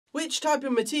Which type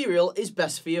of material is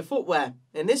best for your footwear?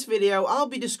 In this video, I'll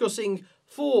be discussing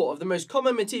 4 of the most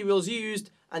common materials used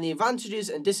and the advantages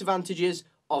and disadvantages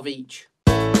of each.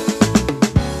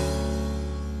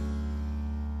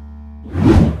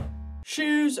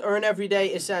 Shoes are an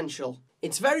everyday essential.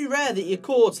 It's very rare that you're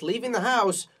caught leaving the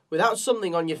house without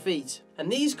something on your feet.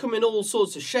 And these come in all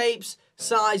sorts of shapes,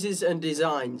 sizes and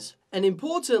designs. And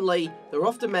importantly, they're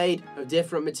often made of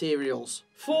different materials.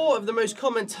 4 of the most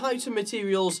common types of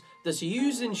materials that are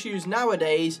used in shoes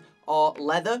nowadays are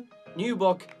leather,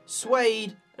 nubuck,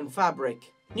 suede and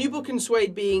fabric. Nubuck and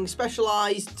suede being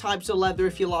specialised types of leather,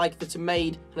 if you like, that are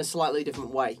made in a slightly different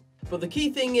way. But the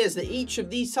key thing is that each of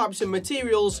these types of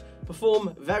materials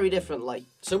perform very differently.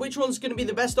 So which one's going to be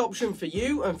the best option for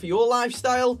you and for your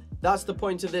lifestyle? That's the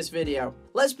point of this video.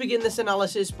 Let's begin this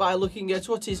analysis by looking at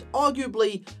what is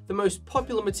arguably the most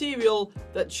popular material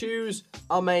that shoes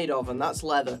are made of, and that's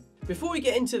leather. Before we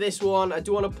get into this one, I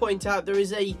do want to point out there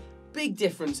is a big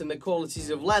difference in the qualities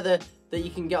of leather that you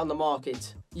can get on the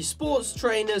market. Your sports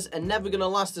trainers are never going to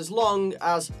last as long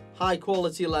as high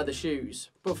quality leather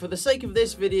shoes. But for the sake of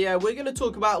this video, we're going to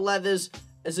talk about leathers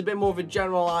as a bit more of a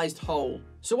generalised whole.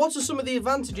 So what are some of the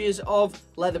advantages of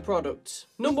leather products?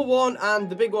 Number 1, and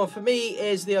the big one for me,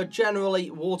 is they are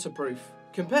generally waterproof.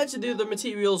 Compared to the other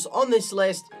materials on this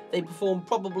list, they perform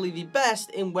probably the best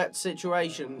in wet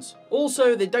situations.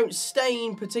 Also, they don't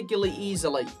stain particularly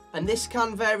easily, and this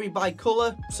can vary by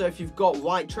colour. So if you've got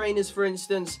white trainers, for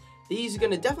instance, these are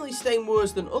going to definitely stain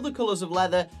worse than other colours of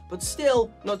leather, but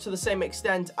still not to the same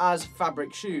extent as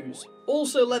fabric shoes.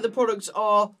 Also, leather products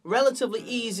are relatively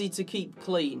easy to keep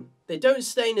clean. They don't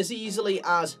stain as easily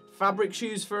as fabric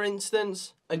shoes, for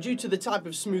instance, and due to the type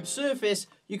of smooth surface,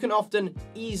 you can often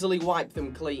easily wipe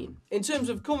them clean. In terms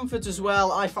of comfort as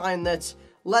well, I find that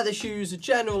leather shoes are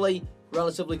generally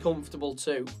relatively comfortable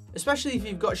too. Especially if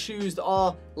you've got shoes that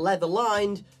are leather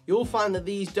lined, you'll find that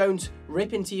these don't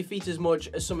rip into your feet as much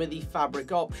as some of the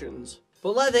fabric options.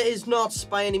 But leather is not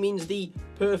by any means the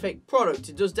perfect product.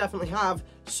 It does definitely have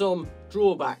some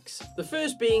drawbacks. The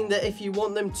first being that if you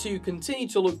want them to continue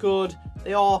to look good,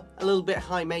 they are a little bit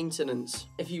high maintenance.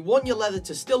 If you want your leather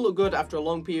to still look good after a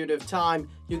long period of time,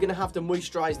 you're going to have to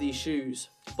moisturise these shoes.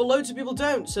 But loads of people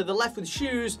don't, so they're left with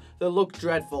shoes that look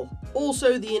dreadful.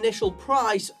 Also, the initial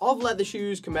price of leather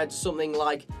shoes compared to something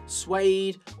like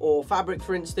suede or fabric,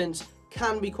 for instance,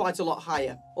 can be quite a lot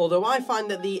higher. Although I find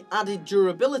that the added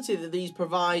durability that these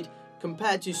provide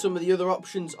compared to some of the other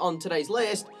options on today's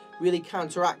list really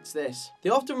counteracts this. They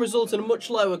often result in a much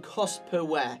lower cost per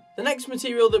wear. The next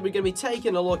material that we're going to be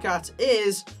taking a look at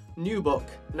is nubuck.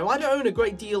 Now, I don't own a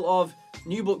great deal of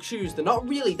nubuck shoes. They're not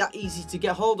really that easy to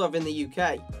get hold of in the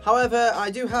UK. However,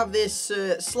 I do have this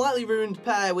slightly ruined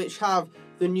pair which have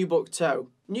the nubuck toe.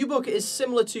 Nubuck is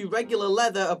similar to regular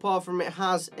leather, apart from it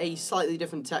has a slightly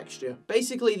different texture.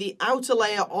 Basically, the outer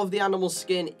layer of the animal's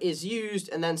skin is used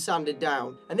and then sanded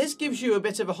down. And this gives you a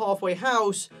bit of a halfway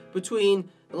house between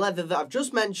the leather that I've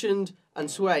just mentioned and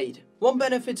suede. One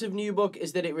benefit of nubuck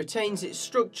is that it retains its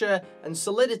structure and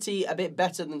solidity a bit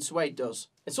better than suede does.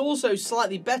 It's also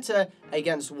slightly better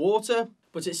against water,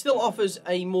 but it still offers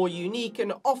a more unique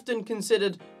and often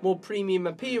considered more premium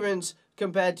appearance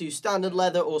compared to standard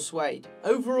leather or suede.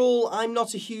 Overall, I'm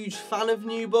not a huge fan of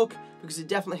nubuck because it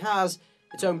definitely has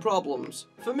its own problems.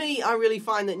 For me, I really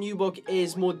find that nubuck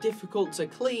is more difficult to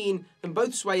clean than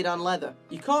both suede and leather.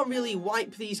 You can't really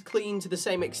wipe these clean to the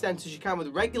same extent as you can with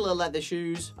regular leather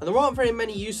shoes, and there aren't very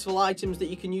many useful items that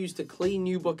you can use to clean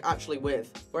nubuck actually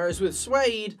with. Whereas with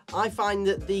suede, I find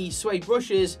that the suede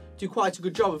brushes do quite a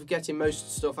good job of getting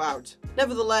most stuff out.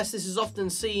 Nevertheless, this is often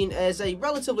seen as a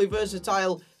relatively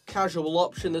versatile casual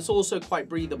option that's also quite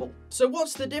breathable. So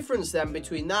what's the difference then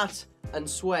between that and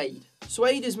suede?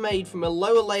 Suede is made from a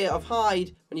lower layer of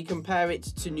hide when you compare it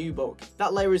to nubuck.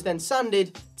 That layer is then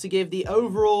sanded to give the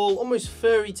overall almost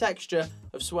furry texture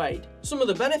of suede. Some of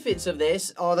the benefits of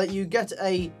this are that you get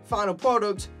a final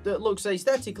product that looks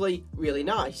aesthetically really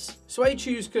nice. Suede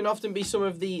shoes can often be some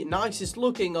of the nicest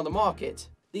looking on the market.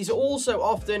 These are also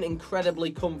often incredibly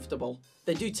comfortable.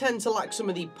 They do tend to lack some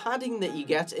of the padding that you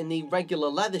get in the regular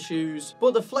leather shoes,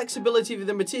 but the flexibility of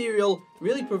the material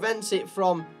really prevents it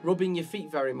from rubbing your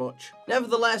feet very much.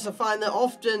 Nevertheless, I find that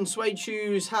often suede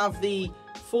shoes have the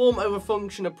form over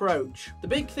function approach. The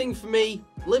big thing for me,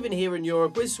 living here in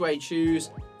Europe with suede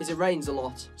shoes, is it rains a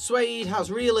lot. Suede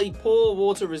has really poor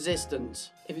water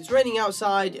resistance. If it's raining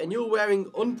outside and you're wearing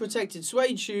unprotected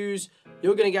suede shoes,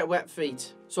 you're going to get wet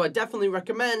feet. So I definitely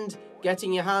recommend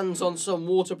getting your hands on some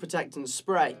water protectant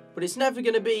spray. But it's never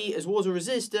going to be as water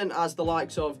resistant as the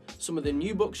likes of some of the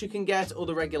Nubucks you can get or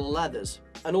the regular leathers.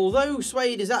 And although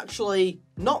suede is actually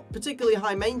not particularly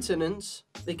high maintenance,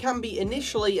 they can be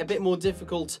initially a bit more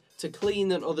difficult to clean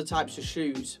than other types of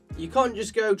shoes. You can't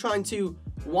just go trying to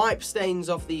wipe stains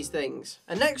off these things.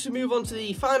 And next we move on to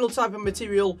the final type of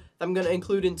material that I'm going to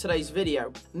include in today's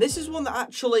video. And this is one that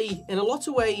actually, in a lot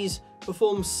of ways,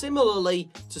 performs similarly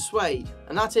to suede,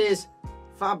 and that is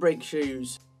fabric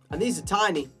shoes. And these are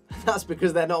tiny. That's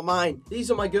because they're not mine. These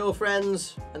are my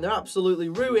girlfriend's, and they're absolutely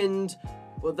ruined,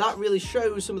 but that really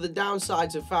shows some of the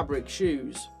downsides of fabric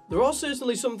shoes. There are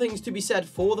certainly some things to be said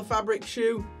for the fabric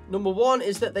shoe. Number one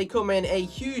is that they come in a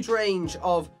huge range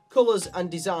of colours and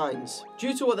designs.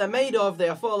 Due to what they're made of, they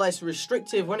are far less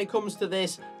restrictive when it comes to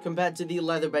this compared to the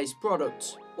leather-based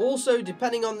products. Also,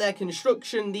 depending on their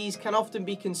construction, these can often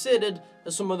be considered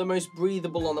as some of the most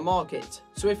breathable on the market.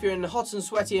 So if you're in a hot and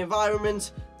sweaty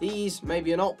environment, these may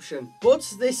be an option. But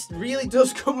this really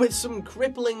does come with some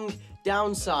crippling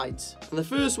downsides. And the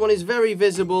first one is very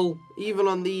visible, even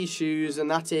on these shoes,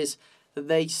 and that is that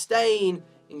they stain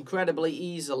incredibly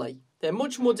easily. They're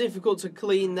much more difficult to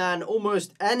clean than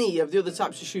almost any of the other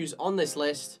types of shoes on this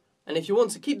list. And if you want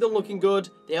to keep them looking good,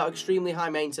 they are extremely high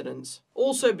maintenance.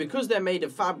 Also, because they're made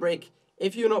of fabric,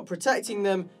 if you're not protecting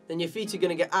them, then your feet are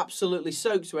going to get absolutely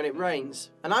soaked when it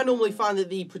rains. And I normally find that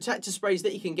the protector sprays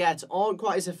that you can get aren't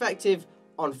quite as effective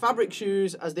on fabric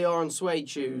shoes as they are on suede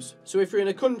shoes. So if you're in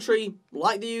a country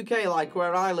like the UK, like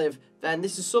where I live, then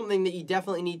this is something that you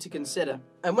definitely need to consider.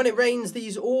 And when it rains,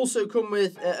 these also come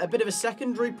with a bit of a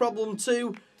secondary problem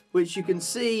too, which you can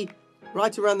see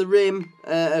right around the rim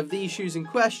of these shoes in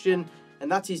question,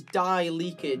 and that is dye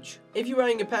leakage. If you're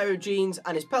wearing a pair of jeans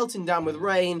and it's pelting down with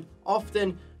rain,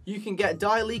 often you can get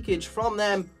dye leakage from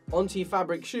them onto your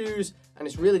fabric shoes, and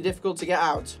it's really difficult to get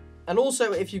out. And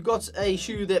also, if you've got a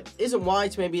shoe that isn't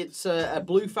white, maybe it's a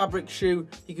blue fabric shoe,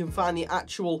 you can find the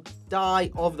actual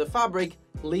dye of the fabric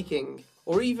leaking,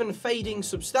 or even fading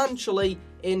substantially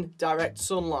in direct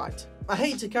sunlight. I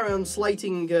hate to carry on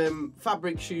slating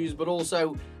fabric shoes, but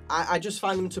also I just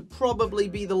find them to probably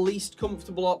be the least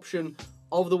comfortable option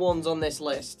of the ones on this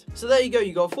list. So there you go,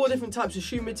 you got 4 different types of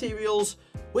shoe materials.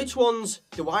 Which ones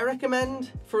do I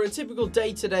recommend? For a typical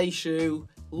day-to-day shoe,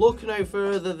 look no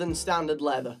further than standard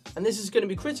leather. And this is going to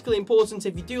be critically important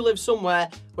if you do live somewhere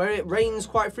where it rains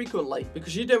quite frequently,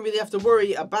 because you don't really have to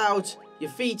worry about your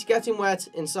feet getting wet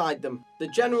inside them. They're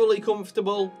generally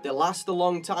comfortable, they last a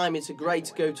long time, it's a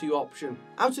great go-to option.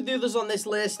 Out of the others on this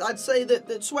list, I'd say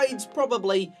that suede's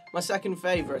probably my second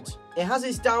favourite. It has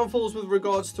its downfalls with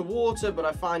regards to water, but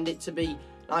I find it to be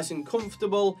nice and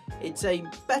comfortable. It's a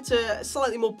better,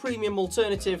 slightly more premium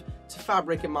alternative to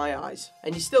fabric in my eyes.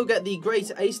 And you still get the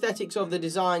great aesthetics of the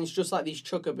designs, just like these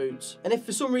chucker boots. And if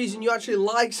for some reason you actually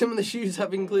like some of the shoes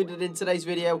I've included in today's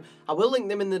video, I will link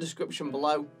them in the description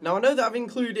below. Now I know that I've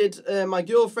included my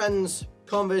girlfriend's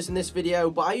Converse in this video,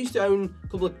 but I used to own a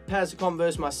couple of pairs of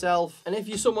Converse myself. And if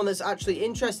you're someone that's actually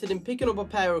interested in picking up a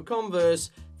pair of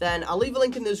Converse, then I'll leave a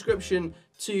link in the description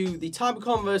to the type of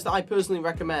Converse that I personally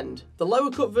recommend. The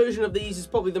lower cut version of these is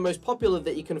probably the most popular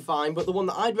that you can find, but the one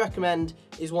that I'd recommend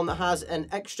is one that has an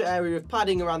extra area of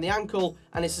padding around the ankle,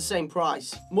 and it's the same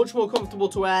price. Much more comfortable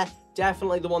to wear,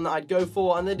 definitely the one that I'd go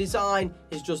for, and the design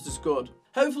is just as good.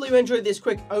 Hopefully you enjoyed this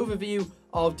quick overview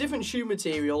of different shoe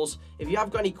materials. If you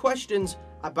have got any questions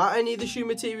about any of the shoe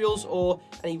materials or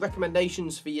any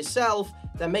recommendations for yourself,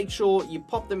 then make sure you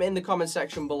pop them in the comment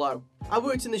section below. I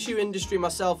worked in the shoe industry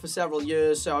myself for several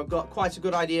years, so I've got quite a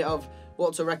good idea of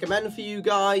what to recommend for you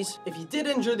guys. If you did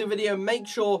enjoy the video, make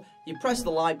sure you press the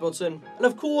like button. And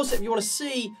of course, if you want to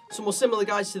see some more similar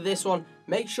guides to this one,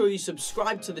 make sure you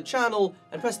subscribe to the channel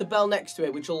and press the bell next to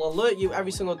it, which will alert you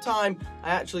every single time I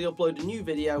actually upload a new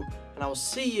video. And I will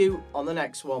see you on the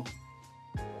next one.